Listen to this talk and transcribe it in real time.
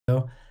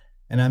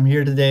and I'm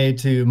here today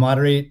to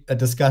moderate a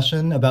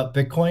discussion about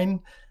Bitcoin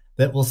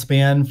that will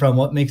span from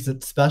what makes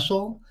it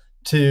special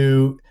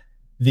to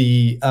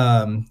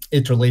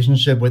its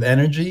relationship with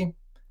energy,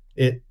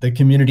 the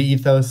community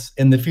ethos,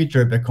 and the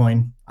future of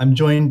Bitcoin. I'm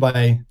joined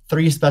by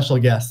three special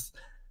guests.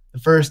 The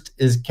first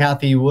is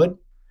Cathie Wood,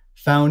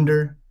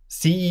 founder,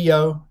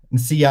 CEO,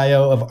 and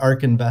CIO of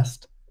ARK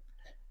Invest.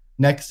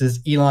 Next is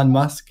Elon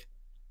Musk,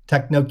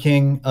 techno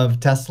king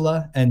of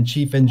Tesla and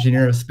chief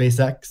engineer of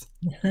SpaceX.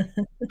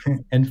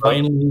 And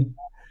finally,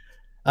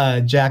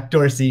 Jack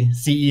Dorsey,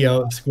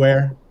 CEO of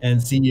Square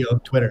and CEO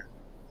of Twitter.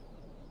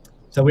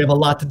 So we have a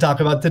lot to talk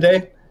about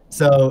today.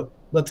 So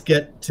let's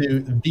get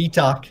to the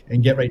talk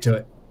and get right to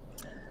it.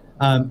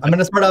 I'm going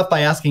to start off by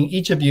asking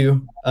each of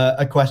you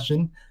a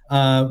question,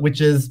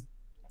 which is,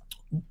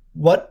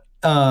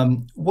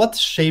 what's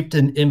shaped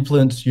and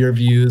influenced your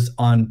views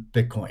on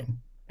Bitcoin?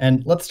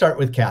 And let's start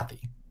with Cathie.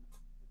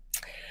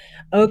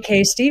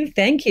 Okay, Steve,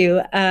 thank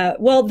you.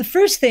 Well, the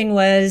first thing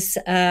was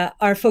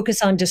our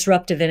focus on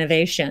disruptive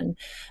innovation.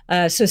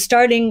 So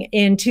starting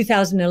in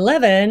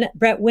 2011,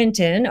 Brett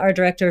Winton, our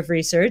director of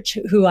research,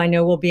 who I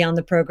know will be on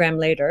the program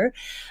later,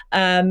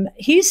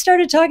 he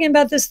started talking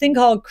about this thing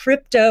called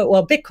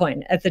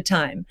Bitcoin at the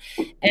time.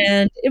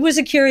 And it was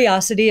a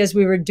curiosity as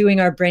we were doing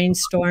our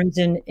brainstorms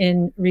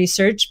in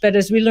research. But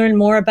as we learned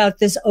more about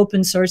this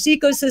open source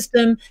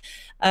ecosystem,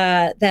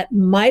 that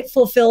might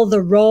fulfill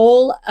the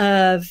role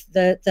of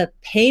the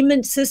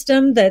payment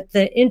system that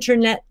the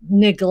internet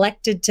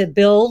neglected to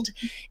build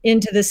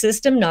into the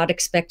system, not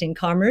expecting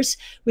commerce.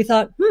 We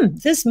thought,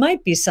 this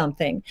might be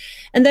something.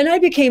 And then I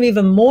became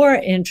even more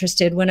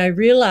interested when I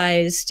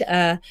realized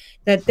that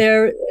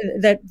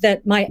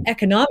my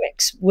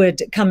economics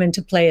would come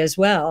into play as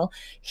well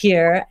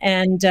here.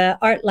 And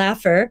Art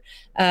Laffer,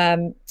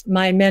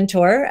 my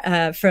mentor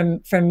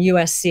from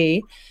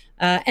USC,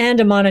 and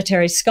a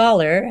monetary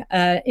scholar,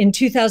 in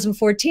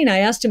 2014, I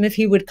asked him if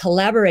he would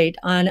collaborate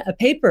on a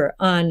paper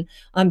on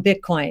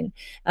Bitcoin.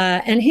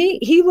 And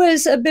he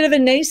was a bit of a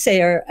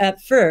naysayer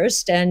at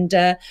first,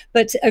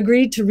 but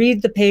agreed to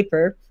read the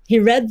paper. He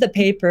read the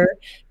paper,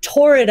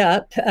 tore it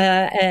up,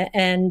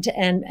 and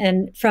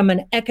from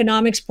an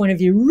economics point of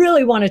view,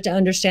 really wanted to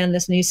understand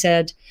this. And he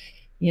said,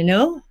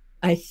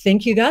 I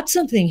think you got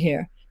something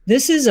here.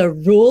 This is a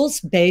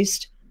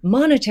rules-based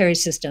monetary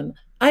system.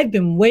 I've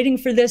been waiting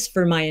for this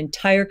for my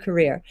entire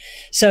career.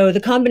 So the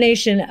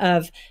combination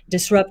of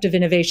disruptive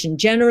innovation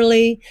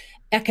generally,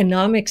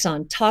 economics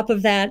on top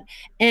of that,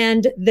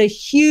 and the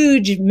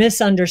huge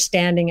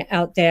misunderstanding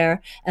out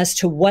there as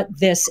to what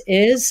this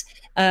is,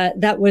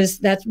 that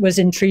was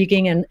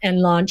intriguing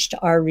and launched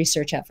our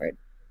research effort.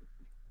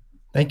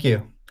 Thank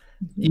you.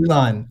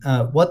 Elon,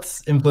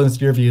 what's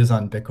influenced your views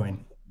on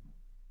Bitcoin?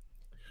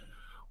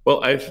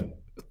 Well, I've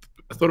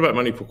thought about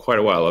money for quite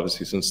a while,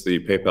 obviously, since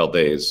the PayPal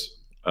days.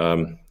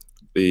 And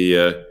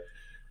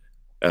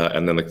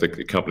then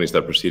the companies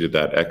that preceded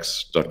that,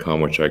 X.com,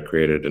 which I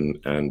created,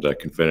 and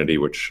Confinity,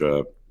 which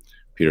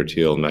Peter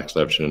Thiel, Max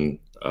Levchin,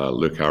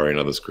 Luke Howry, and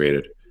others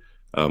created.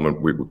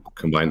 When we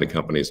combined the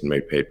companies and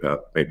made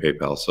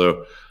PayPal.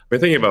 So I've been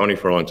thinking about money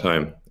for a long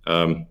time.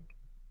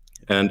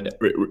 And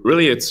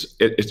really, I think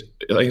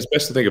it's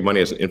best to think of money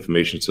as an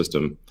information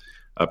system,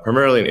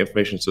 primarily an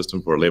information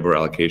system for labor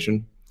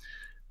allocation.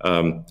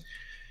 For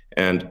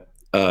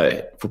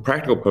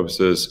practical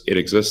purposes, it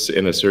exists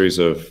in a series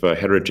of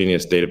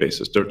heterogeneous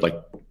databases,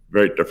 like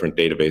very different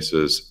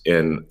databases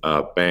in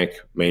bank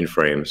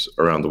mainframes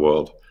around the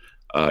world.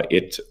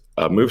 It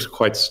moves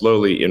quite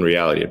slowly in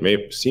reality.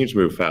 It seems to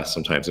move fast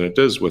sometimes, and it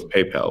does with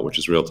PayPal, which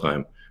is real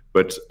time.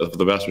 But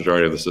the vast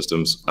majority of the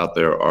systems out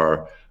there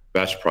are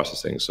batch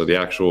processing. So the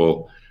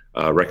actual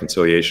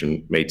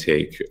reconciliation may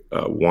take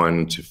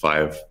 1 to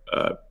 5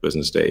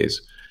 business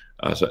days,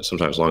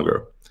 sometimes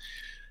longer.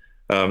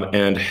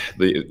 And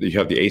you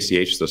have the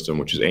ACH system,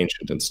 which is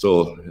ancient and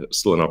still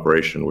in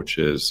operation, which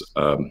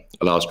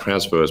allows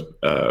transfers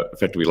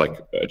effectively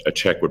like a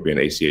check would be an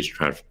ACH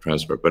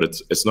transfer, but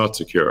it's not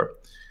secure.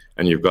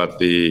 And you've got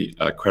the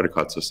credit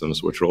card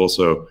systems, which are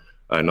also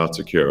not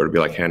secure. It would be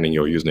like handing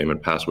your username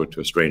and password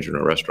to a stranger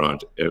in a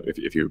restaurant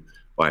if you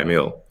buy a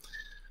meal.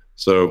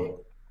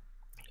 So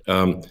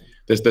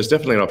there's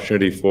definitely an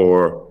opportunity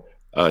for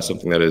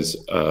something that is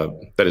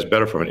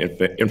better from an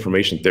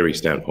information theory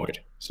standpoint.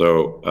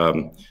 So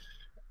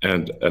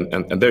and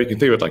there you can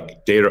think of it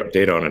like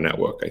data on a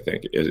network. I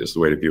think is the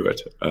way to view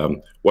it.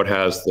 What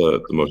has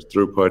the most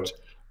throughput?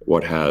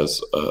 What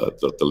has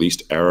the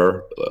least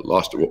error?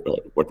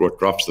 What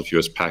drops the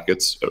fewest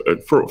packets?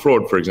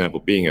 Fraud, for example,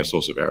 being a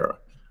source of error,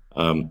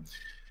 and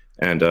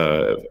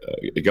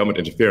government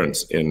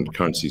interference in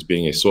currencies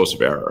being a source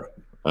of error.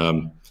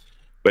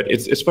 But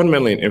it's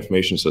fundamentally an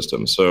information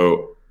system.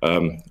 So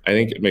I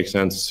think it makes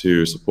sense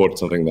to support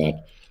something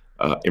that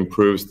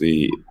improves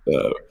the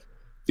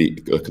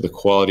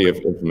quality of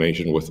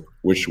information with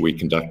which we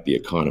conduct the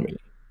economy.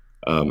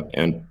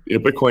 And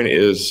Bitcoin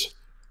is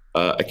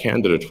a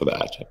candidate for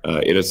that.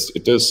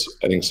 It does,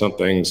 I think, some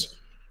things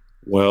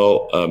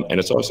well, and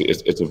it's obviously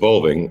it's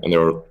evolving, and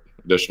there are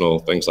additional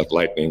things like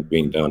Lightning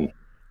being done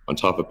on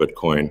top of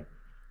Bitcoin.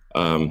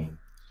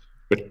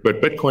 But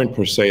Bitcoin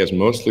per se is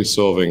mostly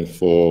solving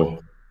for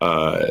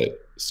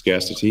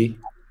scarcity,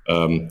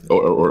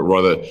 or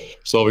rather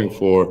solving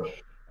for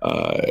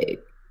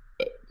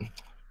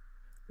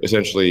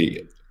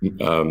essentially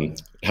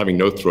having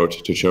no throat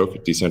to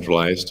choke,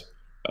 decentralized.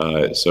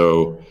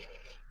 So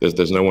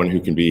there's no one who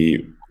can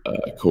be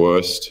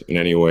coerced in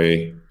any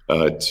way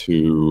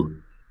to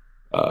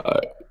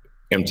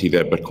empty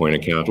their Bitcoin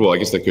account. Well, I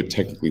guess they could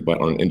technically,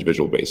 but on an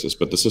individual basis,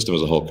 but the system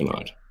as a whole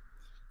cannot.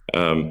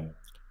 And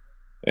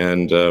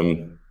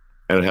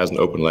it has an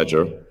open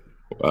ledger,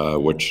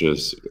 which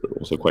is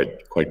also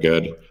quite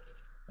good.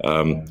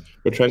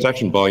 But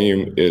transaction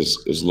volume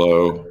is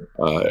low.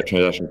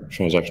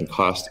 Transaction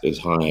cost is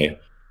high,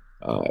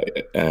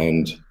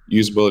 and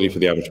usability for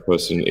the average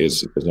person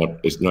is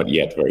not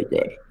yet very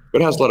good.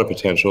 But it has a lot of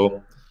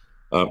potential.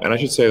 And I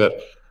should say that,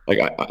 like,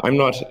 I'm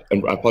not,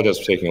 and I apologize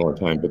for taking a long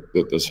time, but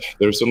there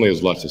certainly is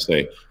a lot to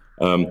say.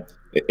 In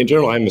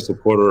general, I'm a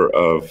supporter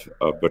of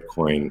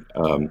Bitcoin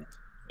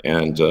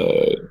and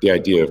the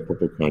idea of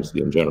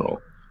cryptocurrency in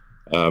general.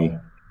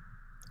 But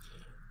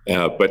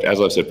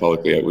as I've said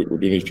publicly, we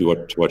do need to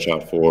watch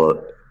out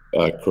for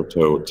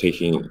crypto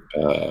taking,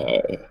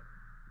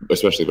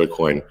 especially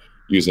Bitcoin,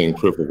 using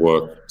proof of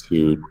work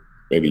to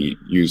maybe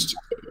use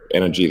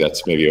energy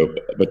that's maybe a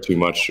bit too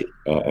much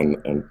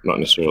and not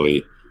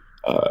necessarily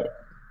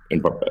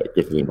good for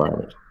the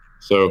environment.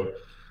 So,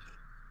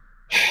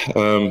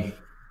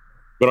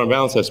 but on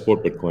balance, I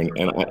support Bitcoin,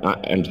 and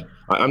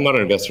I'm not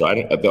an investor.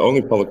 The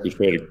only publicly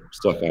traded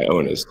stock I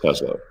own is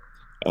Tesla,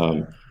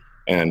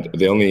 and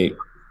the only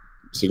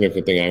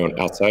significant thing I own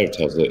outside of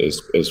Tesla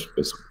is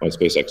my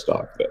SpaceX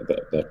stock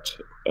that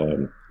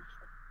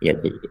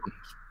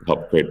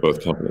helped create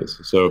both companies.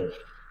 So,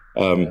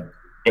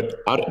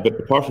 but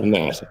apart from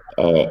that,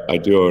 I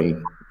do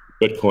own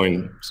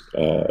Bitcoin,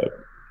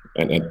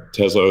 and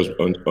Tesla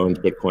owns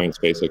Bitcoin,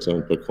 SpaceX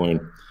owns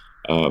Bitcoin,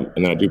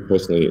 and I do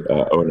personally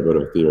own a bit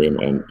of Ethereum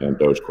and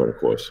Dogecoin, of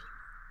course.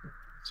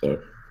 So.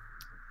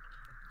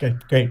 Okay,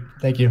 great,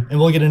 thank you. And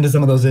we'll get into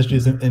some of those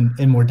issues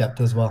in more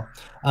depth as well.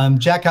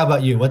 Jack, how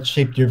about you? What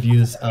shaped your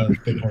views of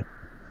Bitcoin?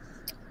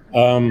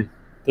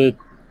 The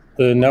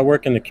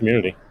network and the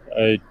community.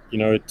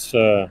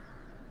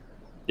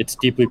 It's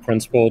deeply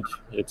principled.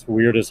 It's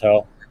weird as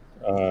hell.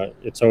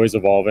 It's always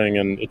evolving,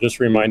 and it just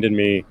reminded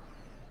me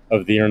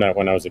of the internet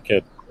when I was a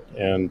kid.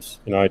 And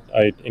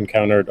I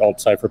encountered alt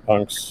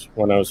cypherpunks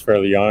when I was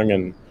fairly young,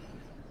 and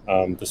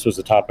this was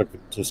a topic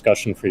of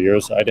discussion for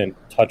years. I didn't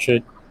touch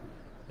it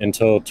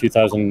until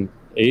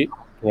 2008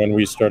 when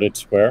we started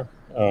Square.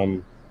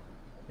 Elon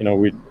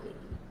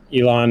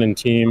and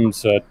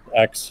teams at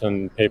X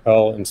and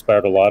PayPal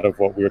inspired a lot of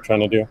what we were trying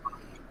to do,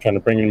 trying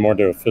to bring in more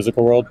to a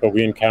physical world, but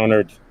we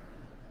encountered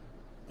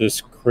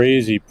this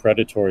crazy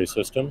predatory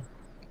system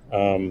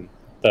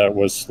that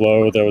was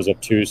slow, that was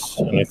obtuse.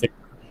 And I think,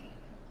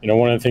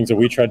 one of the things that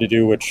we tried to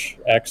do, which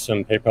X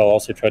and PayPal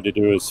also tried to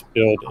do, is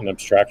build an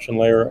abstraction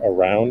layer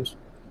around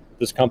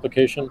this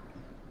complication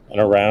and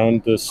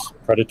around this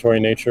predatory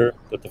nature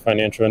that the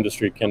financial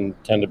industry can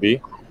tend to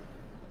be,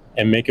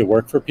 and make it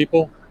work for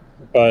people.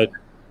 But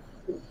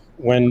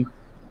when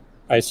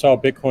I saw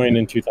Bitcoin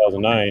in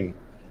 2009,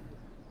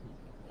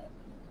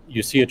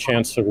 you see a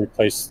chance to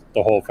replace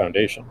the whole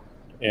foundation.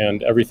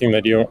 And everything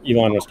that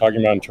Elon was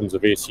talking about in terms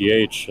of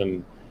ACH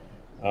and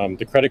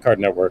the credit card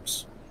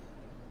networks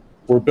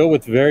were built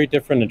with very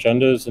different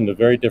agendas in a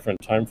very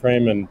different time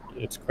frame. And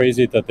it's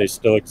crazy that they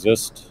still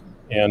exist,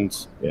 and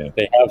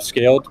they have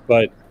scaled,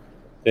 but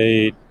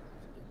they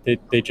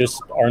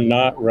just are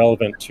not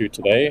relevant to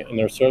today, and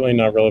they're certainly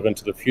not relevant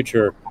to the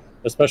future,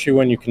 especially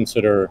when you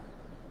consider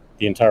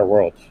the entire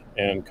world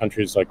and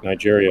countries like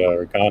Nigeria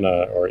or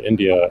Ghana or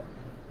India,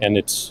 and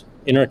its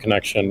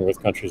interconnection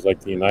with countries like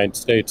the United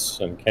States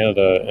and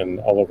Canada and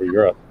all over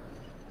Europe.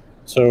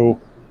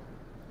 So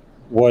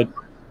what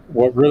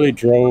really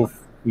drove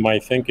my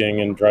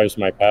thinking and drives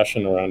my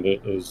passion around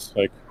it is,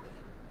 like,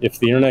 if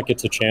the internet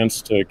gets a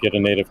chance to get a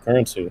native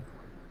currency,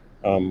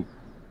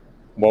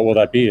 what will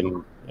that be?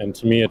 And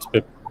to me, it's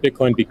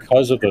Bitcoin,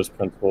 because of those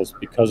principles,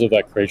 because of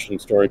that creation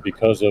story,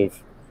 because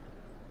of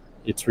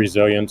its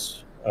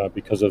resilience,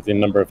 because of the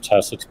number of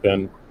tests it's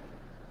been.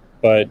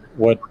 But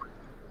what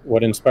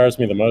inspires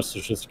me the most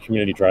is just the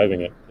community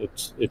driving it.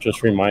 It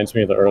just reminds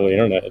me of the early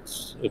internet.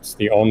 It's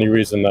the only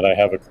reason that I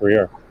have a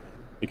career,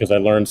 because I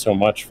learned so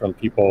much from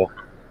people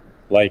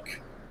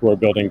like who are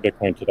building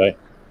Bitcoin today,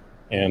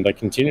 and I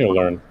continue to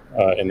learn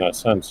in that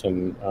sense,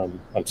 and I'm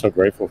so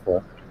grateful for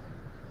it.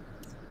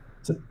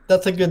 So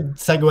that's a good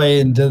segue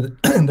into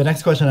the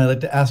next question I'd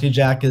like to ask you,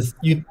 Jack. Is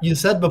you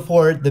said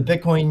before that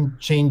Bitcoin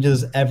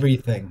changes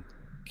everything.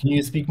 Can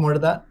you speak more to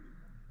that?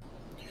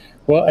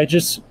 Well, I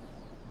just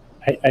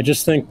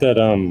think that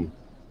a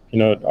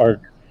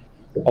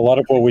lot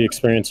of what we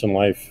experience in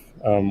life,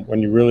 when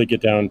you really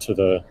get down to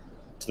the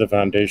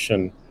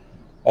foundation,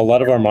 a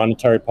lot of our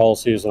monetary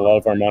policies, a lot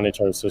of our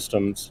monetary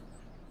systems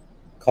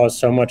cause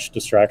so much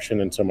distraction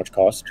and so much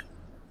cost.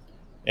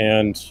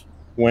 And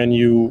when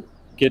you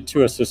get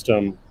to a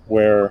system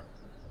where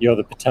you have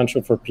the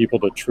potential for people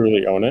to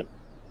truly own it.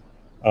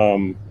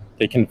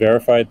 They can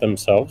verify it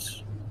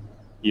themselves.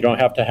 You don't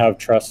have to have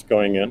trust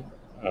going in.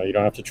 You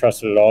don't have to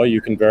trust it at all.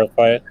 You can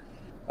verify it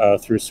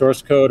through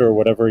source code or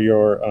whatever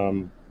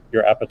your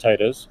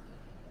appetite is.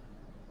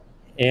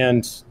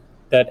 And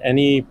that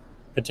any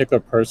particular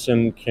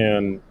person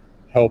can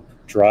help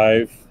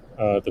drive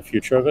the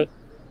future of it.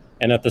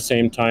 And at the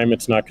same time,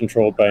 it's not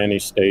controlled by any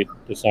state.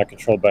 It's not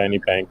controlled by any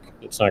bank.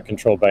 It's not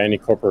controlled by any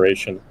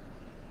corporation.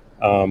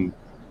 And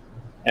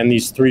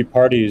these three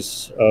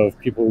parties of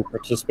people who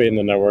participate in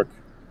the network,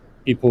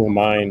 people who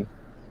mine,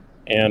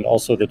 and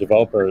also the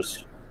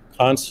developers,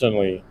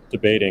 constantly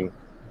debating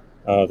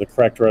the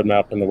correct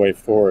roadmap and the way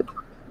forward,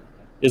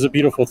 is a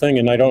beautiful thing.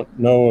 And I don't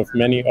know of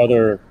many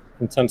other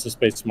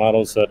consensus-based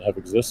models that have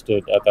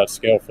existed at that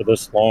scale for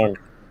this long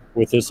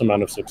with this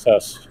amount of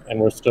success. And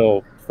we're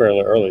still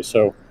fairly early.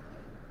 So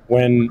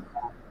when,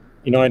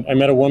 I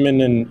met a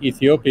woman in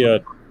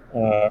Ethiopia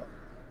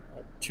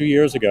 2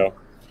 years ago,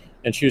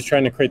 and she was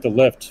trying to create the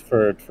lift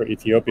for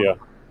Ethiopia.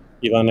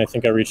 Elon, I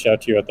think I reached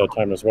out to you at that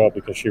time as well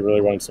because she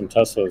really wanted some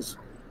Teslas.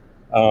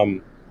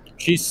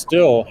 She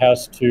still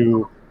has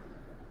to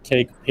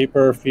take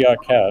paper fiat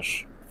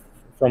cash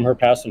from her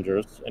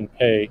passengers and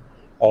pay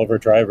all of her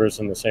drivers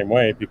in the same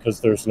way because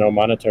there's no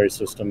monetary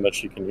system that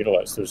she can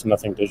utilize. There's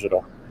nothing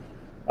digital.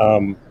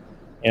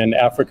 And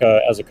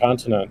Africa as a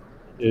continent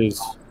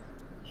is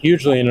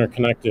hugely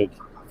interconnected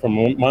from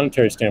a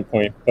monetary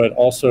standpoint, but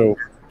also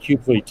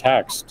hugely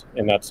taxed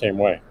in that same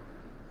way.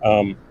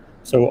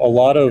 So a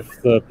lot of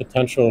the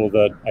potential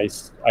that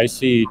I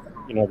see,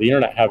 the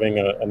internet having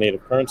a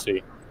native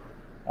currency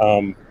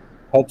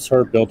helps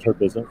her build her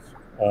business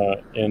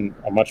in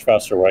a much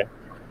faster way.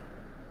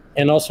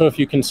 And also if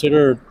you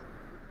consider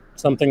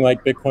something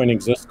like Bitcoin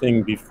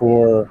existing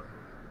before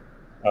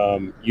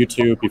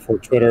YouTube, before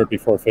Twitter,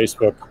 before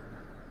Facebook,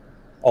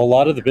 a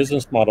lot of the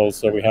business models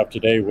that we have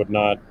today would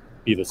not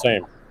be the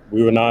same.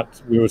 We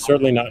would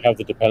certainly not have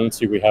the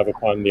dependency we have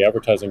upon the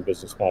advertising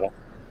business model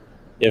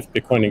if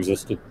Bitcoin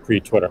existed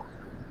pre-Twitter.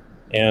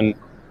 And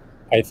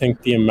I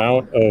think the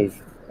amount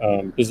of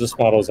business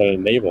models that it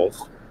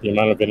enables, the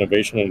amount of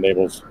innovation it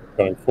enables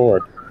going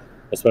forward,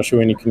 especially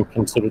when you can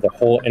consider the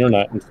whole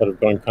internet instead of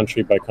going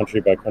country by country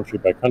by country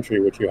by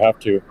country, which you have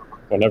to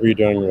whenever you're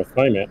doing with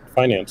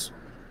finance,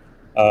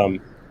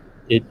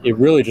 it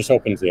really just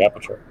opens the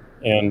aperture.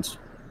 And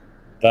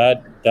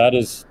that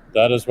is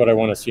what I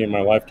want to see in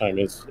my lifetime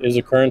is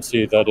a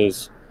currency that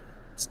is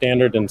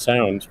standard and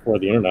sound for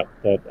the internet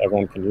that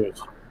everyone can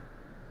use.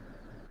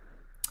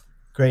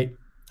 Great.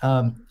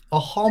 A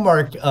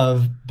hallmark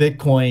of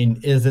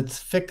Bitcoin is its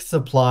fixed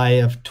supply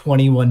of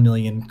 21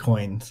 million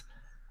coins.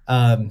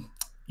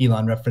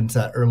 Elon referenced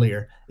that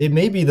earlier. It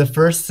may be the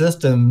first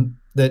system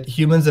that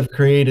humans have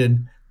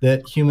created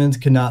that humans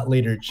cannot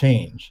later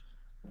change.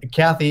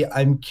 Kathy,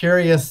 I'm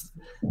curious,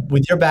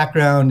 with your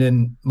background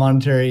in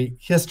monetary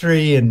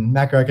history and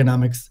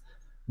macroeconomics,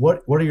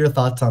 what are your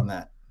thoughts on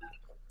that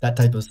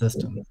type of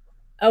system?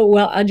 Oh,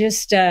 well,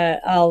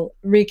 I'll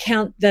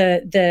recount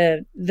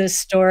the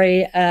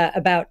story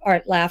about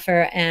Art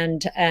Laffer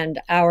and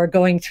our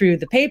going through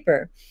the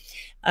paper.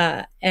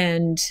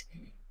 And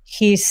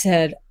he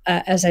said,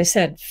 as I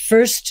said,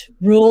 first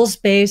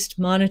rules-based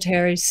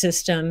monetary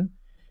system,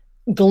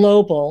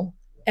 global,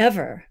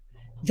 ever.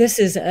 This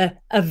is a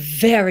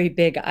very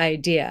big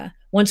idea.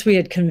 Once we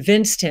had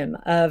convinced him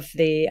of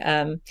the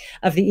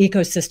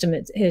ecosystem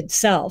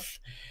itself.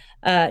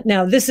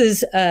 Now, this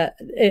is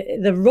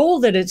the role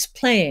that it's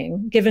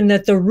playing, given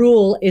that the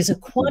rule is a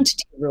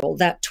quantity rule,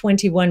 that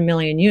 21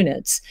 million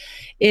units,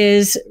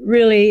 is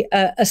really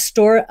a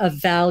store of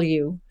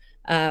value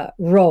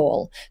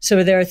role.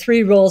 So there are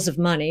three roles of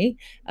money.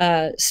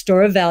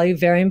 Store of value,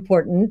 very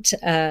important.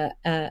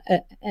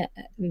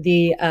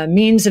 The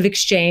means of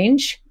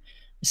exchange,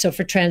 so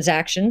for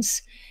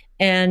transactions,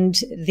 and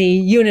the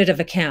unit of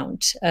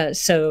account.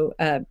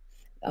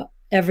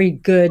 Every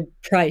good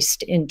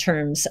priced in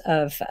terms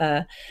of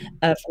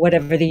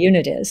whatever the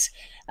unit is.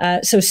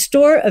 So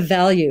store of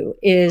value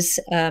is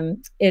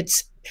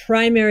its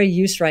primary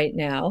use right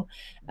now.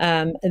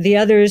 The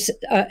others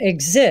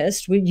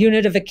exist.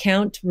 Unit of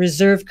account,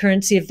 reserve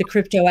currency of the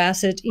crypto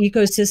asset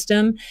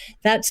ecosystem.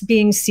 That's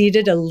being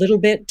seeded a little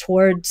bit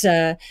towards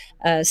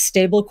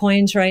stable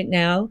coins right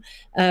now.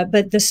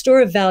 But the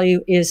store of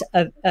value is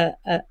a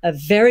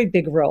very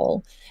big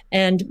role.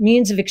 And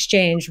means of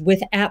exchange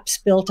with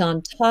apps built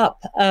on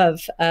top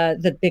of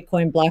the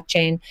Bitcoin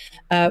blockchain,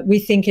 we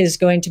think is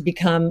going to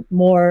become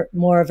more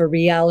of a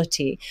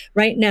reality.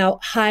 Right now,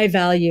 high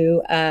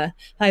value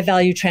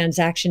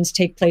transactions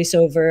take place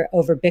over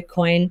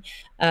Bitcoin,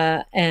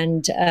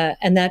 and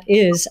that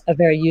is a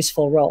very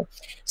useful role.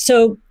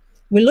 So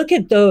we look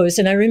at those,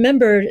 and I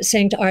remember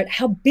saying to Art,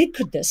 "How big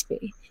could this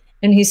be?"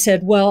 And he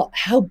said, "Well,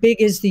 how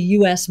big is the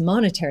U.S.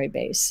 monetary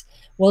base?"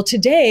 Well,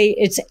 today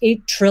it's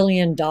 $8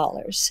 trillion.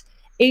 $8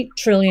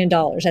 trillion.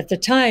 At the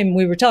time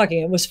we were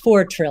talking, it was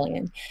 $4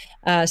 trillion.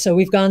 So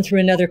we've gone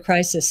through another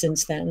crisis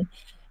since then.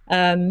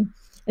 And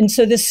And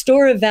so the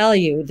store of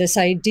value, this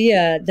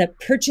idea that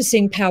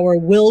purchasing power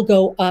will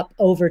go up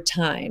over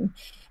time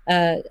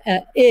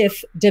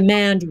if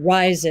demand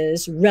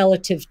rises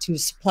relative to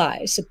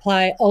supply.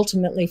 Supply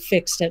ultimately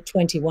fixed at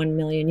 21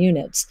 million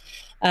units.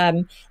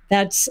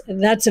 That's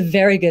a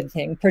very good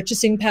thing.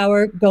 Purchasing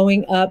power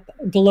going up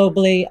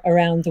globally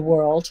around the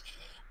world.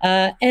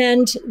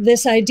 And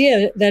this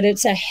idea that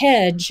it's a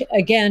hedge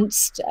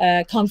against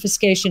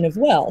confiscation of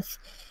wealth.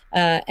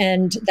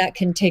 And that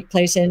can take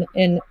place in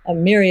a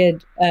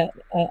myriad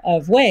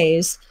of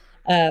ways.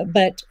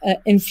 But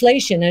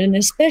inflation, and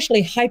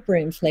especially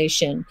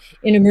hyperinflation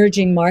in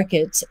emerging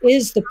markets,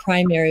 is the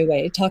primary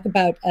way. Talk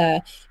about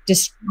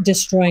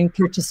destroying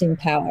purchasing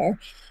power.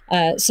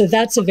 So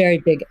that's a very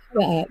big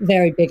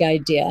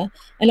idea.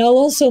 And I'll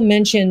also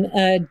mention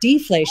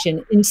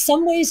deflation. In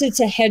some ways, it's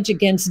a hedge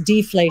against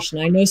deflation.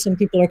 I know some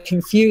people are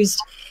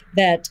confused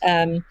that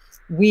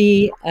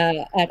we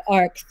at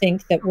ARC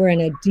think that we're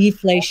in a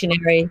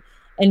deflationary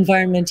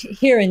environment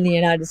here in the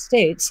United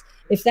States.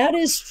 If that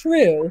is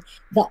true,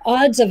 the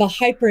odds of a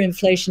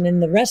hyperinflation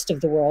in the rest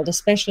of the world,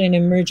 especially in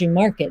emerging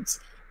markets,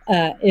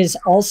 is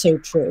also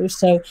true.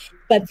 So,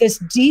 but this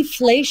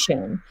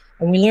deflation,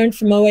 and we learned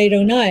from 08,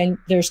 09,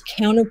 there's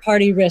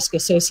counterparty risk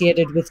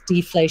associated with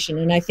deflation.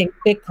 And I think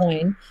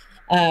Bitcoin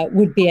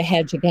would be a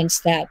hedge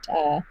against that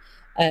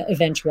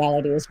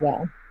eventuality as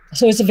well.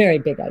 So it's a very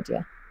big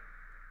idea.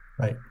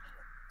 Right.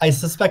 I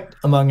suspect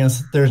among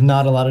us, there's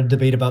not a lot of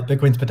debate about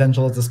Bitcoin's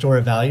potential as a store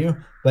of value.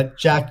 But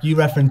Jack, you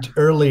referenced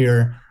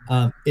earlier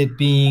it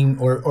being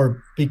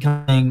or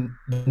becoming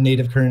the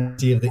native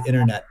currency of the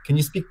internet. Can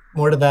you speak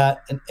more to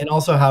that, and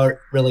also how it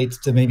relates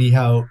to maybe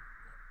how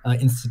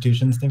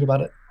institutions think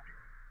about it?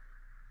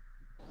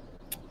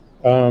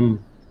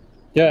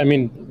 Yeah, I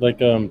mean, like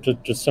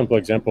just simple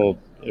example.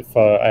 If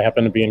I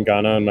happen to be in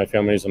Ghana and my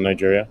family is in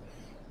Nigeria,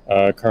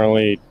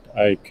 currently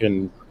I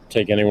can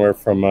take anywhere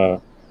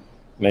from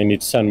and I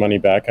need to send money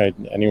back,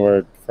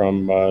 anywhere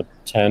from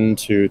 10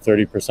 to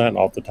 30%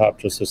 off the top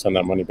just to send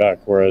that money back.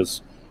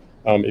 Whereas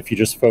if you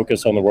just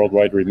focus on the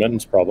worldwide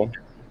remittance problem,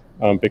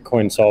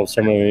 Bitcoin solves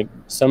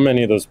so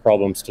many of those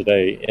problems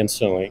today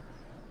instantly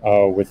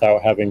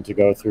without having to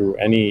go through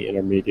any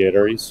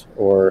intermediaries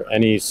or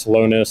any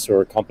slowness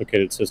or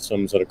complicated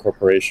systems that a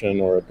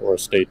corporation or a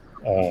state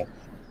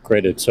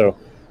created. So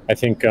I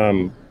think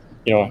having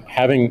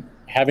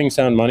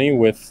sound money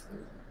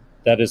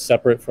that is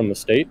separate from the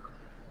state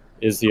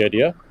is the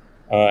idea.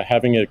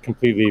 Having it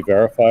completely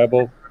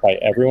verifiable by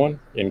everyone,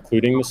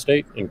 including the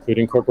state,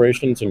 including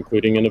corporations,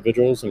 including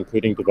individuals,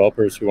 including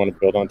developers who want to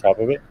build on top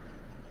of it,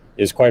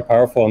 is quite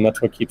powerful, and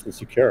that's what keeps it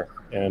secure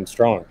and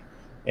strong.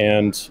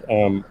 And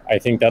I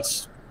think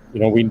that's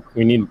we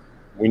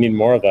need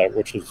more of that,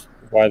 which is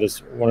why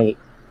one of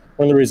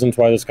the reasons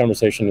why this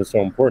conversation is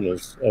so important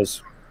is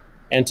as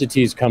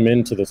entities come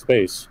into the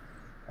space,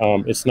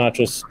 it's not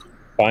just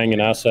buying an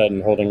asset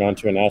and holding on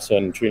to an asset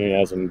and treating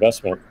it as an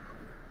investment.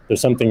 There's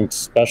something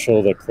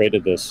special that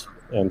created this,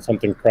 and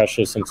something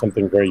precious and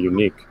something very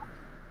unique,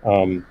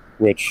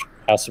 which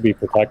has to be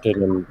protected,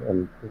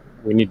 and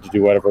we need to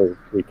do whatever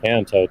we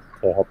can to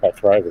help that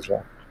thrive as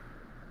well.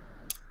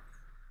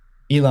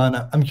 Elon,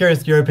 I'm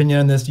curious your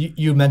opinion on this.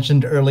 You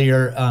mentioned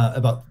earlier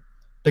about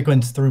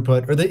Bitcoin's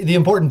throughput, or the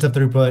importance of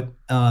throughput,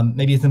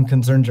 maybe some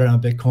concerns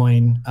around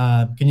Bitcoin.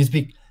 Can you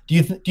speak? Do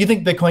you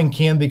think Bitcoin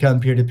can become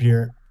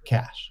peer-to-peer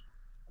cash?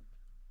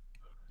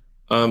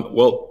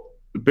 Well,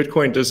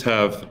 Bitcoin does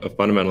have a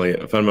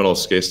fundamental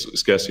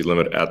scarcity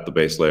limit at the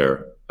base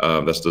layer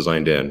that's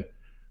designed in.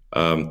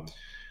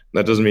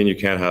 That doesn't mean you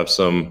can't have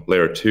some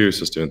layer 2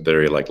 system in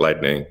theory like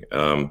Lightning.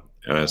 And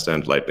I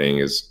understand Lightning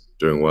is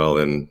doing well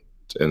in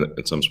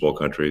some small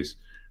countries.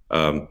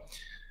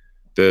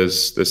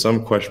 There's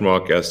some question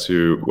mark as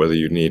to whether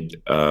you need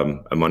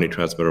a money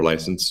transmitter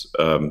license.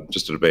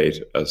 Just a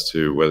debate as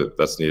to whether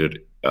that's needed,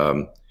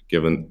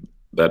 given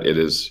that it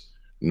is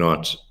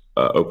not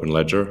open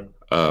ledger.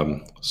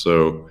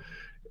 So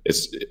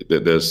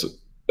that's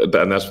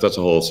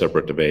a whole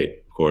separate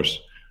debate, of course.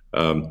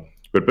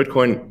 But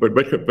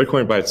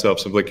Bitcoin by itself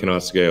simply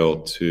cannot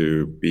scale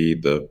to be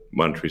the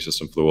monetary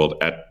system for the world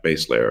at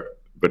base layer.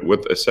 But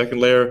with a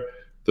second layer,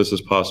 this is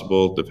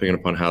possible depending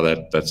upon how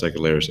that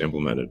second layer is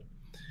implemented.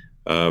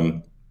 Yeah,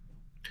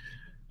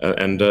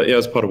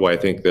 that's part of why I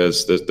think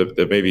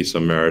there may be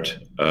some merit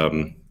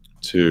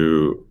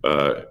to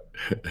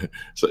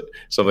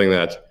something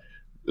that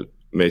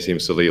may seem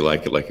silly,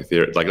 like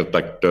Ethereum, like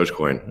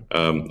Dogecoin.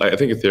 I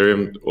think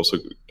Ethereum also,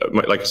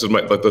 like I said,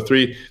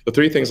 the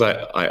three things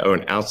I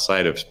own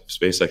outside of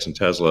SpaceX and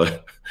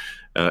Tesla,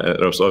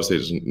 and obviously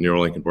it's a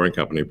Neuralink and Boring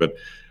Company, but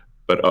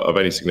of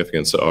any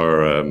significance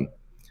are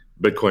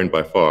Bitcoin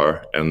by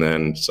far, and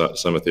then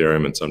some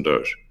Ethereum and some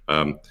Doge.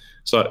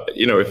 So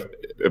if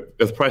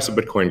the price of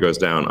Bitcoin goes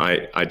down,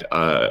 I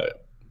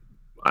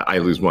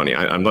lose money.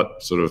 I'm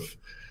not sort of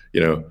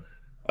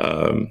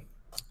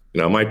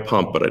I might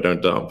pump, but I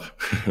don't dump.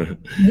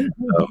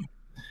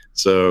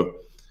 So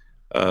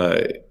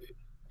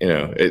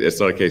it's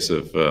not a case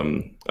of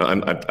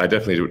I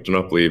definitely do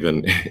not believe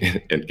in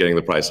in getting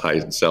the price high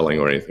and selling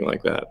or anything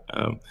like that.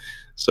 And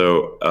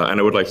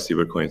I would like to see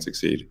Bitcoin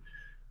succeed.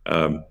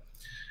 I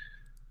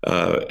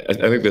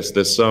think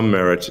there's some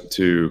merit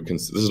to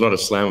this is not a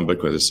slam on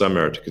Bitcoin. There's some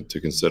merit to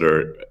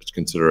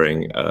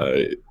considering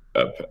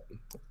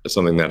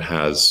something that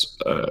has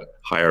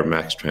higher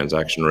max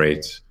transaction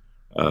rates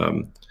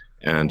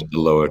and a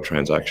lower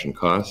transaction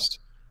cost,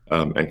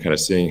 and kind of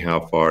seeing how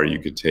far you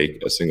could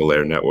take a single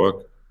layer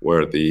network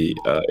where the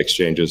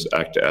exchanges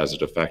act as a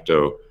de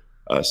facto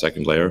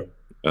second layer.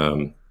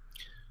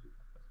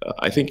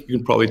 I think you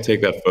can probably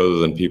take that further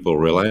than people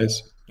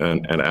realize,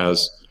 and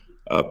as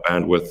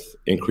bandwidth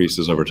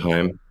increases over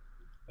time,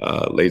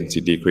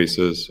 latency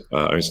decreases.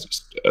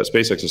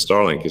 SpaceX's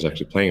Starlink is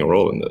actually playing a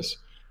role in this,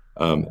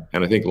 and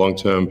I think long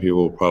term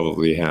people will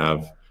probably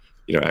have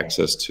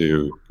access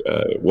to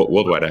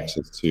worldwide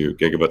access to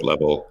gigabit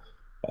level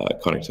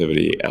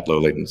connectivity at low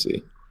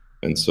latency,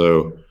 and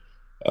so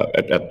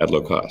at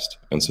low cost.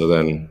 And so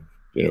then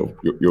your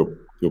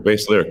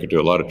base layer could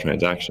do a lot of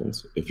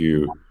transactions if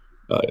you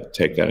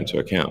take that into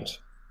account.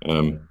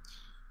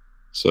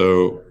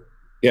 So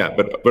yeah,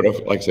 but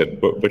like I said,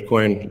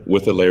 Bitcoin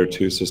with a layer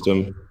 2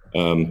 system,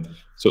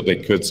 so they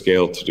could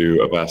scale to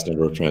do a vast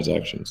number of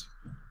transactions.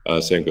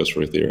 Same goes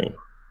for Ethereum.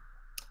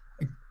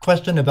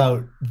 Question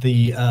about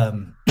the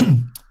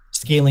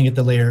scaling at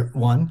the layer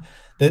 1.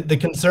 The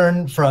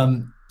concern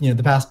from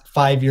the past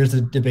 5 years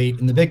of debate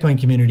in the Bitcoin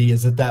community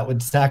is that that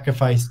would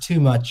sacrifice too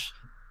much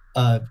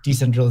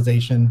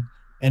decentralization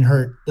and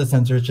hurt the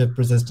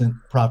censorship-resistant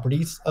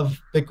properties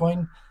of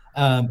Bitcoin.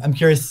 I'm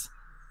curious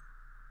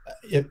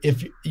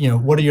if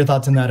what are your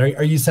thoughts on that?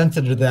 Are you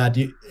sensitive to that?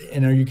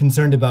 And are you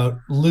concerned about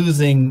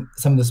losing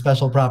some of the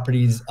special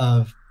properties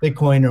of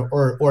Bitcoin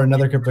or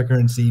another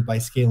cryptocurrency by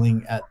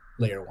scaling at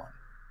layer 1?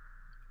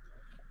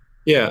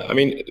 Yeah, I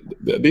mean,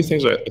 these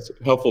things are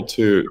helpful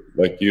to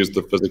use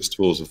the physics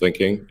tools of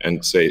thinking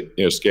and say,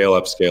 scale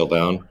up, scale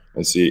down,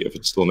 and see if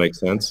it still makes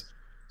sense.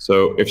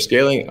 So if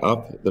scaling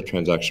up the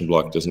transaction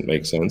block doesn't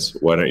make sense,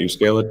 why don't you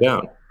scale it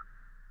down?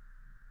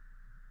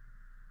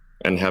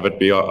 And have it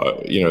be,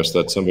 so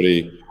that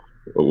somebody,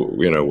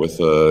 with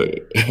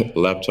a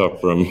laptop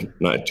from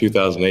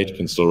 2008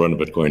 can still run a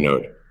Bitcoin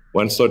node.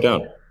 Why not slow it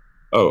down?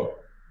 Oh,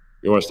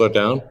 you want to slow it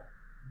down?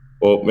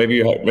 Well, maybe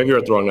you're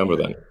at the wrong number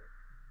then.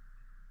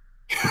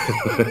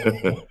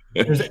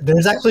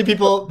 there's actually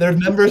there's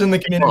members in the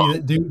community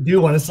that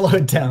do want to slow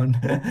it down,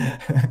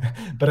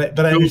 but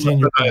I understand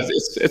your point.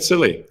 It's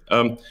silly.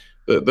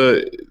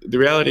 The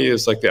reality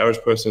is the average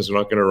person is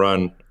not going to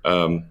run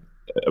a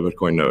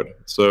Bitcoin node.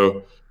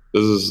 So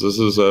this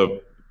is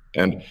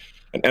and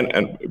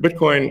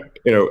Bitcoin.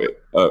 It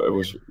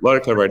was a lot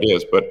of clever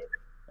ideas, but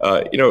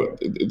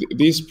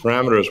these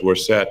parameters were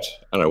set.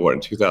 I don't know in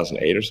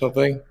 2008 or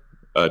something,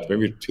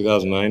 maybe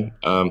 2009.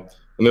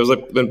 And there's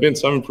been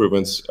some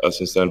improvements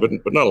since then, but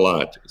not a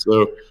lot.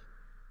 So,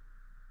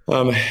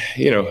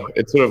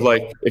 it's sort of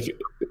like if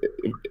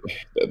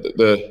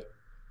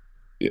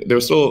there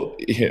was still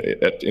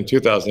in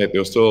 2008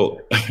 there was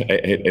still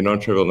a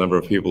non-trivial number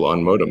of people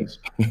on modems.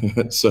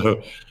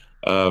 So,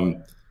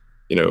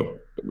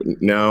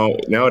 now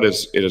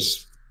it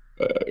is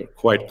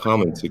quite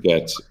common to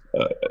get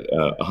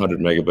 100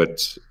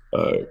 megabit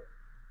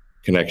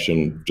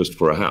connection just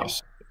for a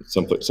house.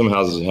 Some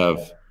houses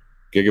have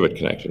gigabit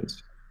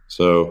connections.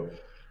 So,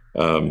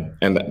 and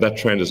that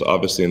trend is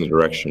obviously in the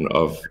direction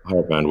of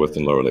higher bandwidth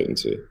and lower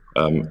latency.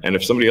 And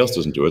if somebody else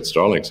doesn't do it,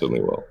 Starlink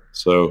certainly will.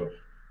 So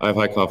I have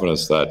high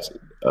confidence that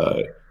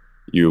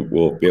you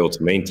will be able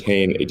to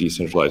maintain a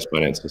decentralized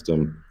finance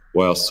system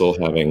while still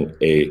having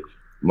a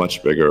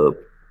much bigger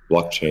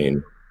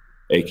blockchain,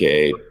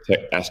 aka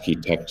ASCII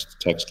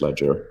text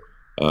ledger,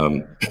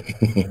 a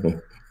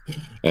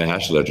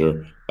hash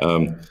ledger.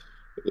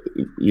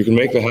 You can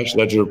make the hash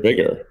ledger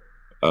bigger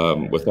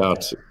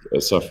without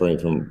suffering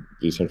from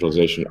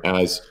decentralization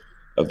as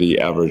the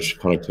average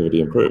connectivity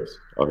improves,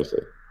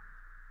 obviously.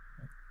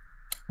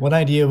 One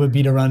idea would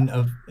be to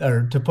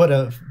to put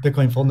a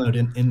Bitcoin full node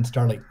in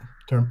Starlink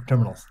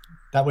terminals.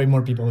 That way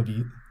more people would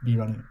be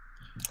running it.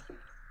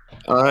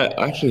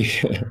 Actually,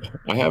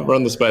 I have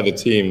run this by the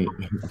team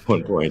at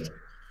one point.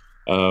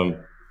 I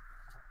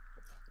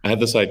had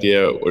this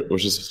idea,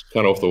 which is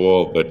kind of off the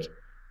wall, but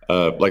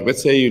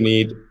let's say you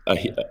need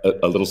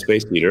a little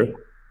space heater.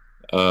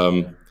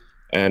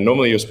 And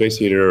normally your space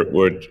heater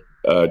would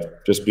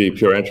just be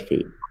pure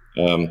entropy.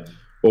 Well,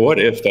 what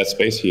if that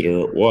space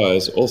heater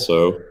was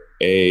also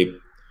a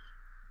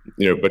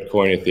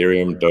Bitcoin,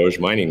 Ethereum, Doge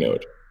mining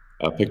node?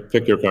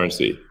 Pick your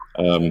currency.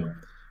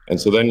 And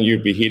so then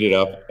you'd be heated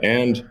up,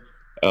 and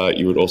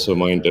you would also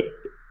mine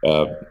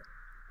your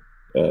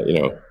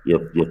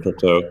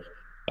crypto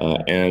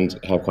and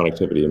have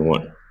connectivity in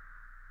one.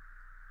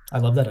 I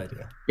love that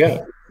idea.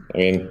 Yeah, I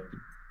mean,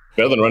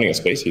 better than running a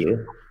space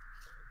heater.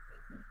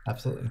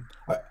 Absolutely.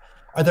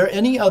 Are there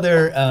any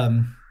other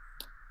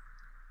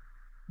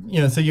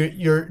So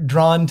you're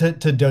drawn to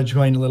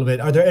Dogecoin a little bit.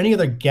 Are there any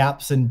other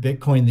gaps in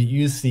Bitcoin that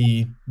you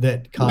see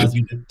that cause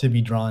you to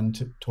be drawn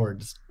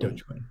towards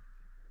Dogecoin?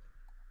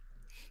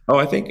 Oh,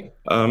 I think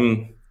I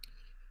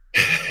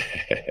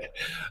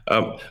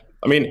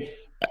mean,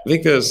 I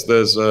think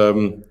there's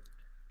a,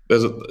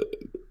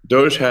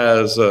 Doge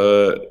has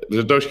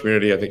the Doge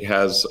community. I think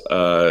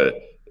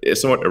is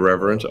somewhat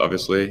irreverent,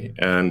 obviously,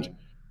 and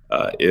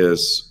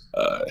has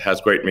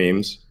great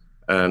memes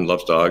and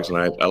loves dogs, and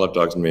I love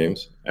dogs and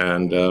memes,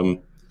 and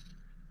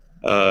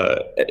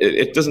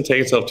it doesn't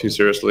take itself too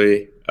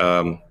seriously,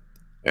 and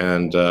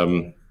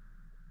I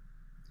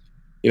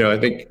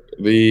think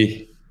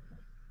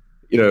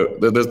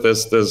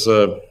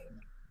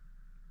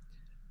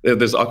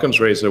there's Occam's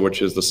razor,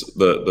 which is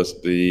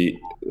the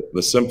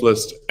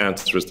simplest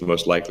answer is the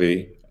most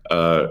likely.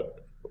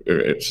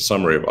 It's a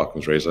summary of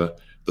Occam's razor.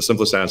 The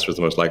simplest answer is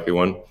the most likely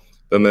one.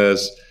 Then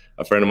there's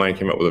a friend of mine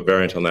came up with a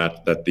variant on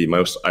that the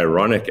most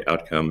ironic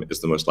outcome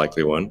is the most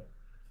likely one.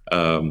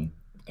 And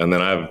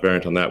then I have a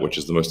variant on that, which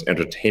is the most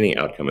entertaining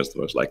outcome is the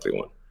most likely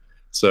one.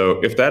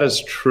 So if that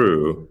is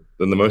true,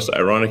 then the most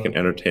ironic and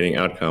entertaining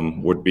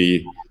outcome would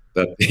be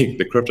that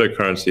the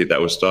cryptocurrency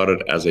that was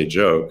started as a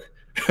joke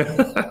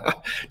to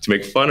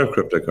make fun of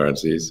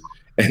cryptocurrencies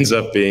ends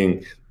up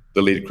being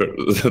the leading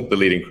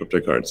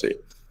cryptocurrency.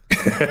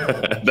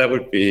 That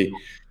would be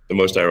the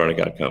most ironic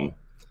outcome.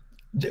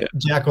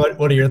 Jack, what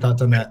are your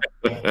thoughts on that?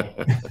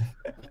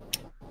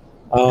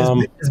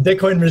 Is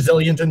Bitcoin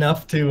resilient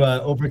enough to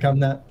overcome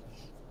that?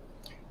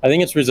 I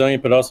think it's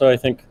resilient, but also I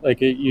think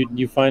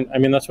you find, I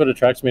mean, that's what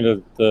attracts me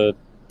to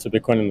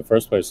Bitcoin in the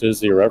first place is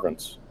the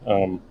irreverence.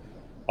 A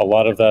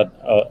lot of that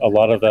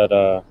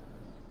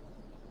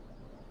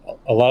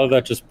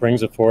just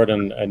brings it forward,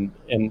 and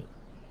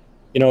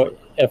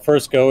at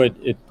first go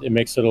it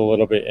makes it a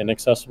little bit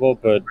inaccessible,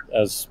 but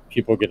as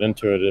people get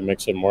into it, it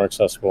makes it more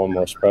accessible and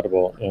more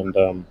spreadable.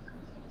 And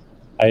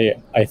I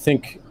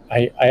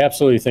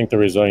absolutely think the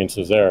resilience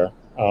is there.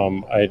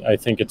 I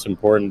think it's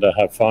important to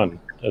have fun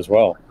as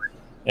well.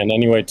 And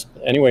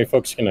anyway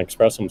folks can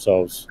express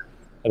themselves.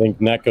 I think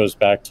that goes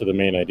back to the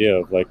main idea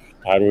of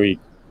how do we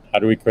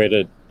create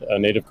a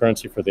native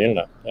currency for the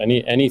internet?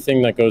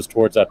 Anything that goes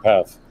towards that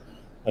path,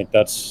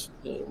 that's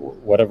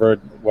whatever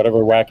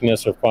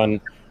wackiness or fun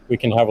we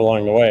can have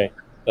along the way.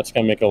 That's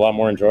going to make it a lot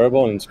more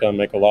enjoyable, and it's going to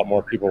make a lot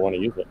more people want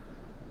to use it.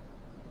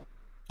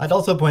 I'd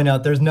also point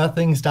out there's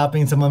nothing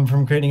stopping someone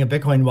from creating a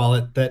Bitcoin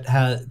wallet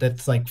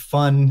that's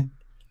fun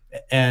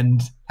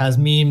and has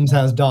memes,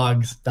 has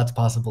dogs. That's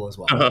possible as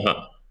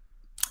well.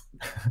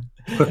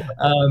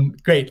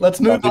 Great. Let's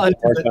move on.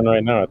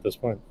 Right now at this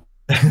point.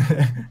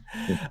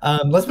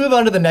 Let's move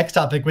on to the next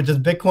topic, which is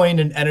Bitcoin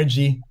and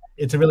energy.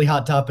 It's a really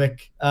hot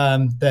topic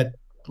that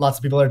lots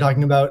of people are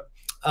talking about.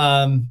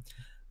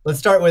 Let's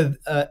start with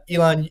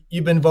Elon.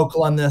 You've been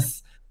vocal on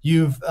this.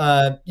 You've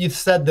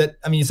said that.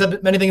 I mean, you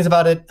said many things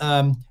about it.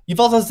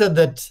 You've also said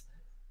that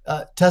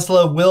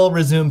Tesla will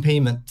resume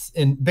payments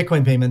in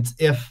Bitcoin payments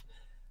if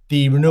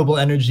the renewable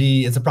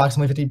energy is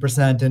approximately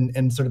 50%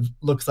 and sort of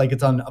looks like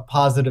it's on a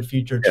positive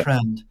future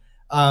trend.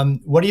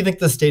 What do you think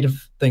the state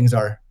of things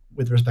are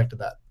with respect to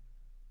that?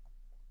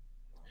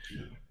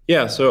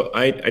 Yeah, so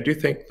I do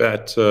think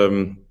that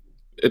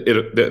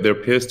there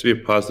appears to be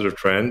a positive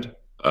trend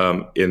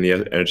in the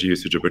energy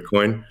usage of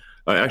Bitcoin.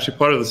 Actually,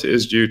 part of this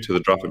is due to the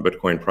drop in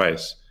Bitcoin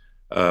price.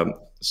 I mean,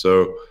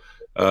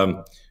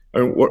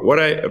 what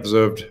I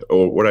observed,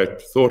 or what I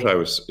thought I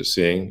was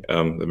seeing,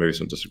 there may be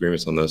some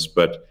disagreements on this,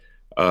 but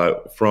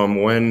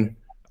from when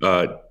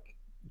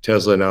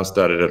Tesla announced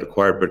that it had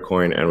acquired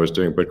Bitcoin and was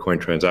doing Bitcoin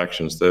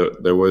transactions,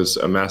 there was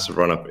a massive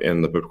run-up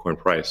in the Bitcoin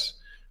price,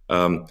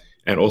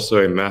 and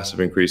also a massive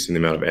increase in the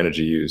amount of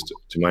energy used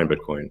to mine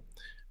Bitcoin.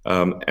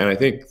 And I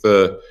think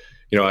I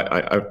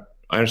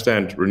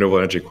understand renewable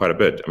energy quite a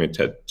bit. I mean,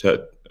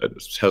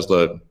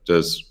 Tesla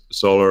does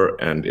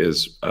solar and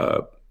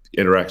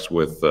interacts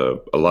with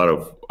a lot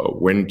of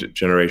wind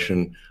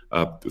generation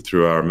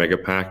through our mega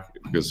pack,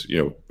 because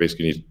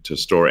basically need to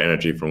store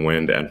energy from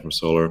wind and from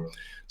solar.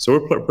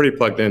 So we're pretty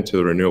plugged into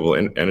the renewable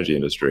energy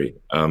industry.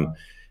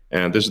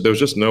 And there was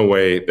just no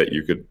way that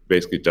you could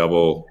basically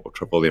double or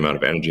triple the amount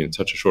of energy in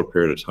such a short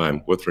period of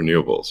time with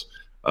renewables.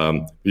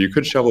 But you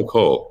could shovel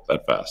coal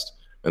that fast.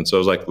 And so I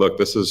was like, look,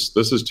 this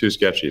is too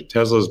sketchy.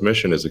 Tesla's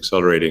mission is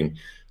accelerating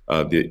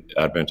the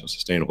advent of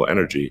sustainable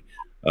energy.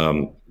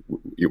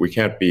 We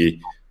can't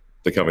be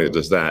the company that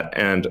does that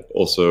and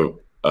also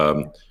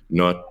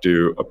not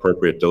do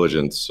appropriate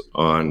diligence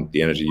on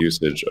the energy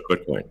usage of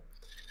Bitcoin.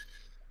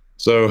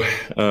 So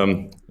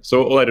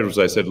all I did was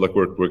I said, look,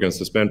 we're going to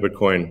suspend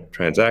Bitcoin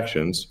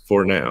transactions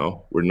for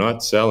now. We're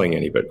not selling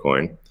any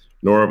Bitcoin,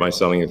 nor am I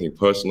selling anything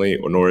personally,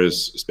 or nor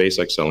is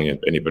SpaceX selling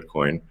any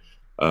Bitcoin.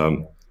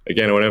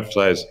 Again, I want to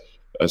emphasize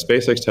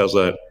SpaceX,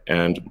 Tesla,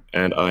 and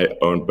I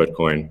own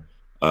Bitcoin.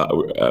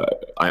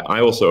 I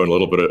also own a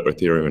little bit of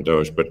Ethereum and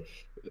Doge, but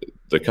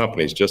the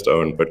companies just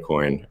own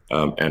Bitcoin,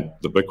 and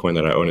the Bitcoin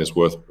that I own is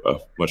worth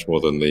much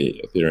more than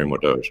the Ethereum or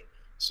Doge.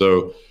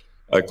 So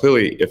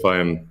clearly, if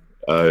I'm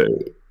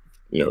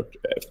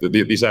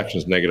if these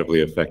actions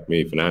negatively affect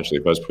me financially,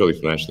 if I was purely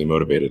financially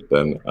motivated,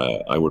 then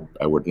I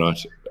would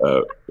not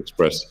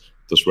express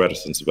this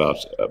reticence about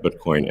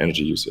Bitcoin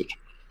energy usage.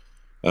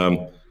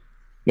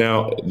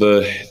 Now,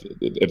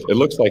 it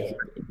looks like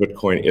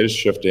Bitcoin is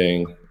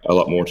shifting a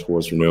lot more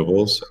towards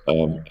renewables,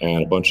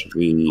 and a bunch of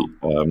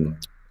the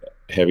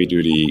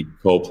heavy-duty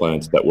coal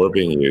plants that were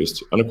being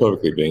used,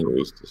 unequivocally being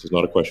used, this is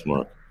not a question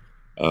mark,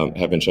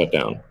 have been shut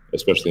down,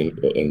 especially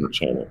in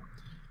China.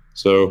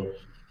 So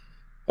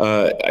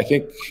I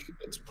think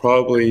it's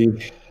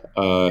probably,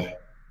 I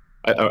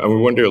we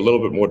want to do a little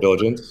bit more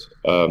diligence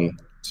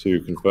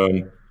to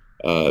confirm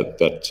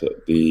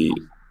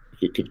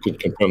could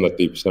confirm that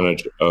the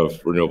percentage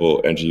of renewable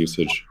energy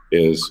usage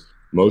is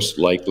most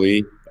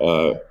likely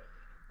sort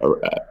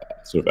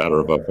of at or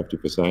above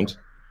 50%,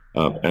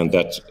 and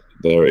that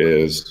there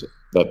is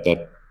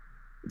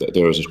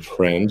there is a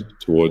trend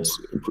towards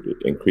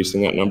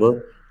increasing that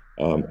number.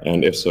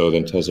 And if so,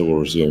 then Tesla will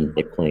resume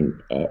Bitcoin,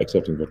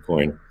 accepting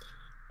Bitcoin.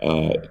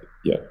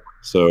 Yeah,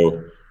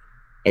 so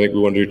I think we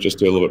want to just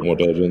do a little bit more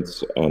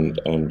diligence, and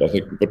I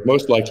think, but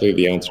most likely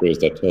the answer is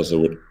that Tesla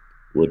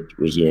would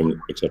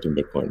resume accepting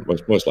Bitcoin.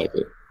 Most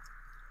likely.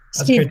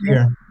 That's Steve, great to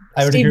hear.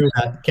 I would agree with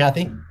that.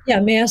 Kathy? Yeah,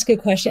 may I ask a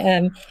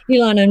question?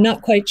 Elon, I'm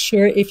not quite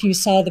sure if you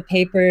saw the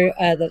paper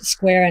that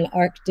Square and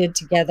ARC did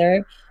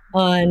together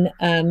on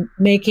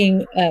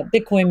making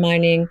Bitcoin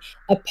mining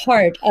a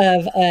part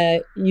of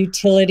a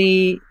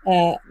utility,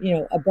 a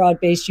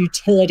broad-based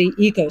utility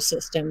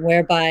ecosystem,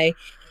 whereby,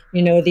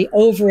 the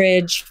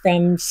overage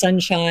from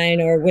sunshine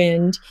or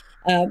wind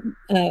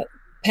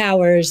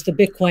powers the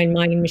Bitcoin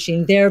mining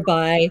machine,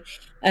 thereby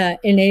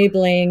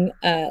enabling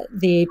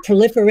the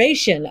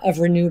proliferation of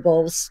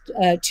renewables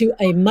to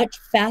a much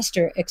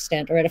faster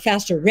extent, or at a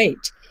faster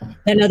rate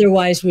than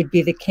otherwise would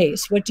be the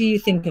case. What do you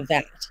think of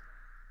that?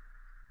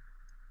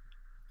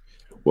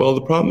 Well,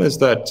 the problem is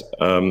that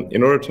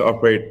in order to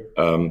operate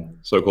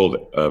so-called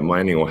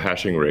mining or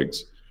hashing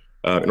rigs,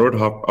 in order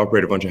to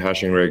operate a bunch of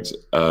hashing rigs,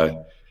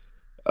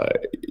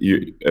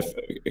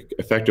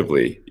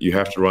 effectively, you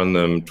have to run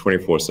them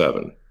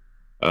 24/7,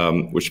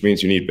 which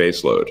means you need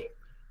base load.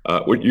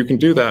 You can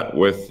do that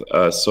with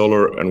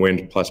solar and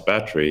wind plus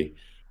battery,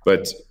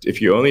 but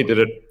if you only did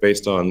it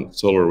based on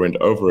solar wind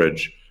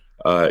overage,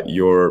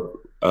 your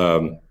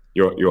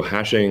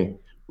hashing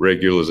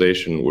rig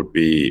utilization would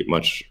be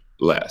much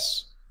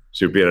less.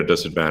 So you'd be at a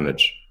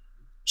disadvantage.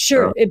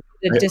 Sure,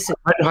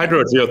 hydro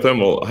or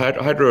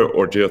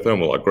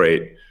geothermal are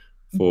great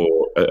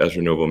as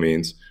renewable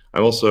means.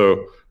 I'm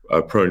also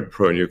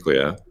pro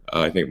nuclear.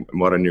 I think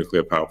modern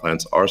nuclear power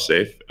plants are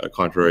safe,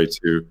 contrary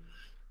to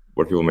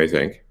what people may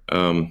think.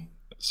 I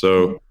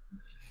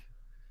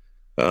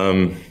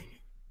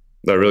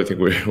really think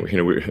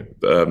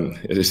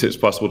it's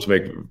possible to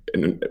make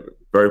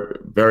very,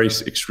 very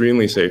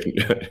extremely safe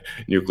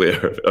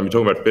nuclear. I'm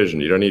talking about fission.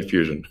 You don't need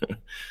fusion.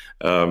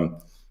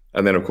 And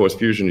then, of course,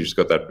 fusion. You just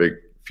got that big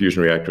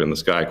fusion reactor in the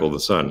sky called the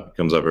sun. It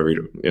comes up every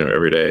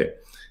day.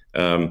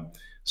 But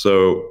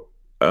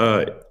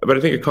I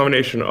think a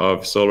combination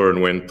of solar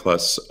and wind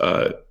plus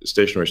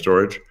stationary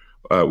storage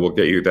will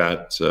get you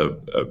that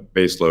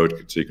base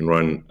load, so you can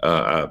run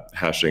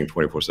hashing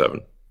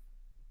 24/7.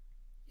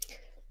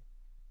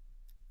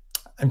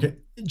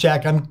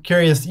 Jack, I'm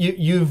curious.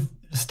 You've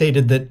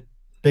stated that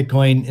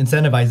Bitcoin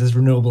incentivizes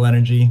renewable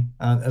energy.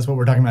 That's what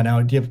we're talking about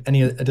now. Do you have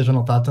any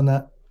additional thoughts on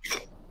that?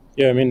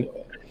 Yeah, I mean,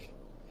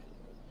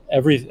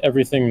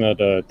 everything that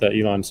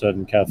Elon said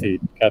and Kathy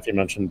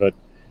mentioned, but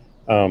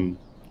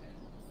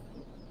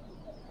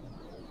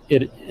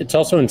it's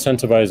also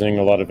incentivizing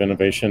a lot of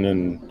innovation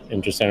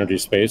in just energy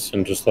space,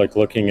 and just like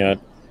looking at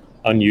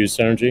unused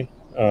energy.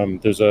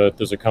 There's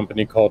a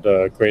company called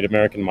Great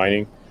American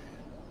Mining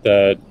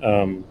that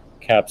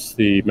caps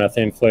the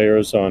methane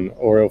flares on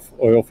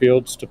oil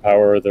fields to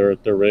power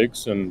their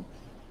rigs. And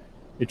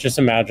you just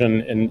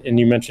imagine, and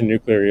you mentioned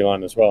nuclear,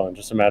 Elon, as well, and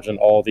just imagine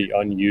all the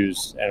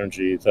unused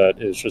energy that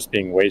is just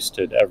being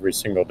wasted every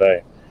single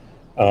day.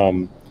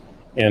 And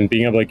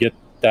being able to get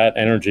that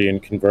energy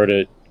and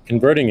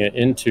converting it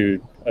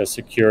into a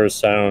secure,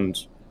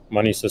 sound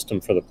money system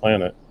for the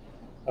planet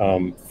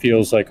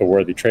feels like a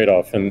worthy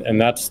trade-off.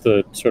 And that's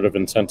the sort of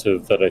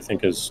incentive that I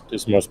think is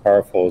most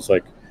powerful, is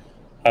like,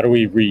 how do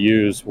we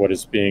reuse what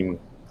is being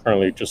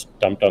currently just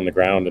dumped on the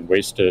ground and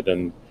wasted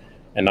and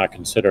not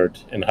considered,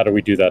 and how do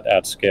we do that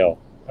at scale?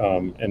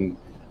 And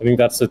I think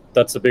that's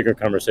a bigger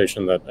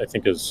conversation that I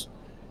think is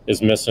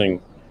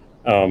missing.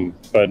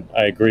 But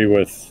I agree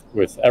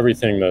with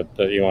everything that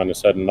Elon has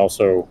said, and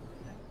also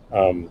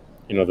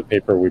the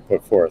paper we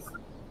put forth.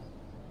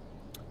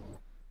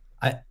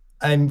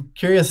 I'm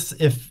curious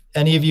if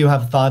any of you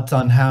have thoughts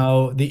on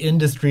how what the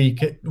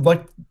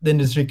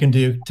industry can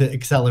do to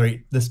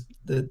accelerate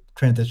the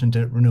transition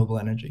to renewable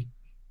energy.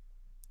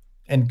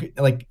 And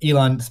like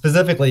Elon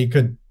specifically,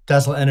 could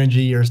Tesla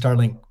Energy or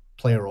Starlink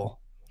play a role?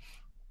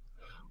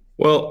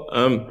 Well,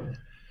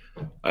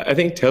 I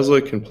think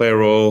Tesla can play a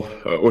role.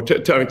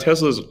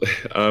 Tesla's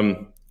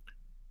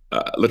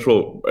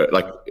literal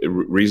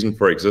reason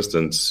for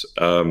existence.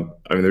 The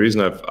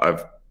reason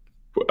I've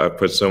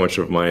put so much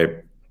of my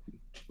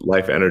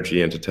life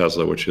energy into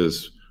Tesla, which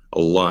is a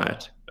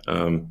lot.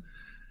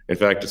 In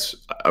fact,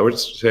 I would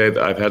say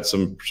that I've had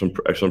some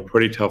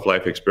pretty tough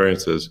life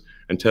experiences,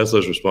 and Tesla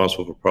is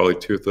responsible for probably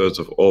 2/3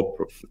 of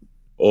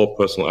all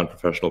personal and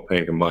professional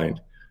pain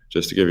combined.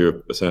 Just to give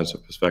you a sense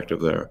of perspective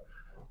there.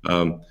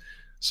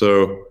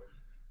 So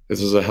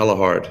this is a hella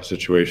hard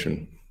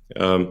situation.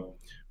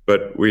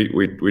 But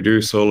we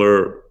do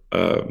solar,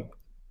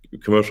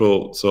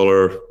 commercial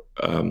solar,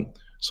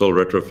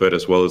 solar retrofit,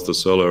 as well as the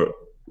solar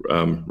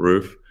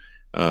roof,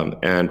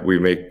 and we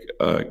make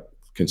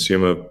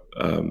consumer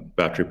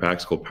battery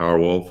packs called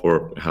Powerwall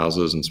for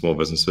houses and small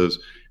businesses,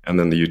 and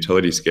then the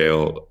utility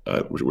scale,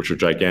 which are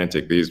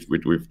gigantic. These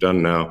we've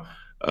done now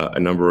a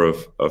number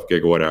of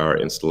gigawatt-hour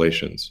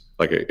installations.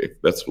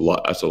 That's a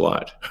lot. That's a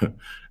lot.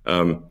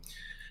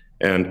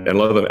 And a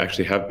lot of them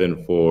actually have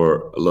been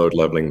for load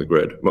leveling the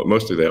grid.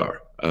 Mostly they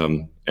are,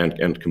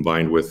 and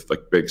combined with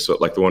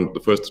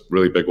the first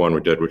really big one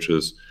we did, which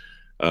is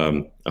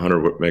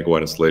 100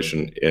 megawatt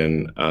installation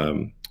in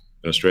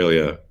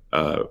Australia.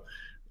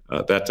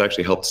 That's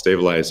actually helped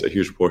stabilize a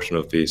huge portion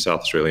of the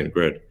South Australian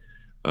grid,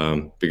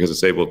 because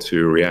it's able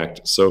to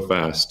react so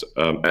fast.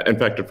 In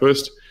fact, at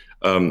first,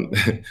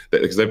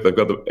 because they've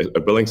got a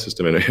billing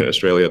system in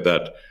Australia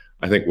that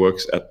I think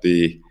works at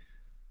the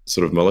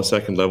sort of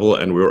millisecond level,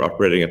 and we were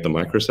operating at the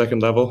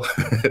microsecond level.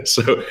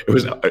 So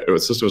the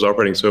system was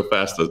operating so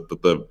fast that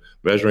the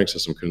measuring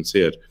system couldn't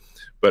see it.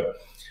 But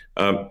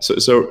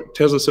so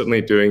Tesla's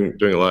certainly doing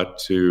a lot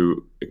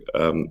to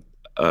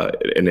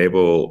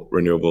enable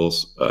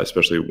renewables,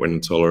 especially wind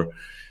and solar.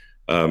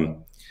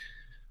 And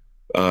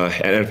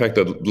in fact,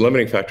 the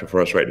limiting factor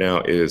for us right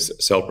now is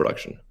cell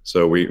production.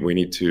 So we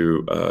need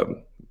to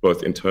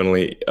both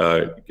internally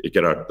get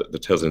the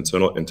Tesla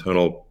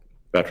internal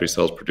battery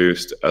cells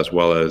produced, as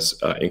well as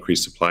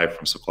increase supply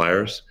from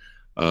suppliers.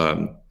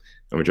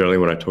 Generally,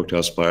 when I talk to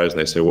our suppliers and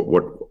they say,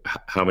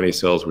 how many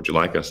cells would you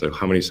like us?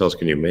 How many cells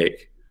can you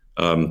make?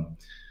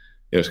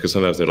 Because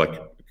sometimes they're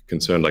like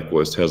concerned, like,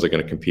 well, is Tesla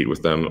going to compete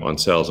with them on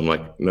cells? I'm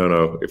like,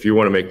 no. If you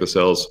want to make the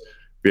cells,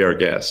 be our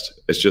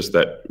guest. It's just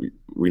that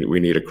we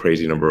need a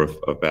crazy number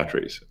of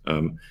batteries,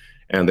 and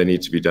they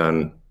need to be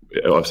done.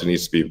 It also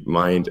needs to be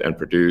mined and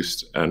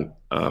produced and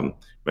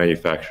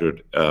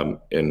manufactured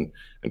in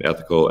an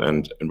ethical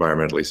and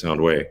environmentally sound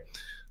way.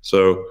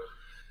 So,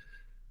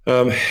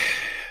 at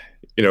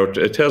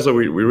Tesla,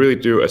 we really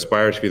do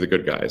aspire to be the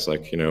good guys, to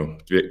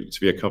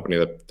be a company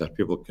that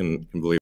people can believe.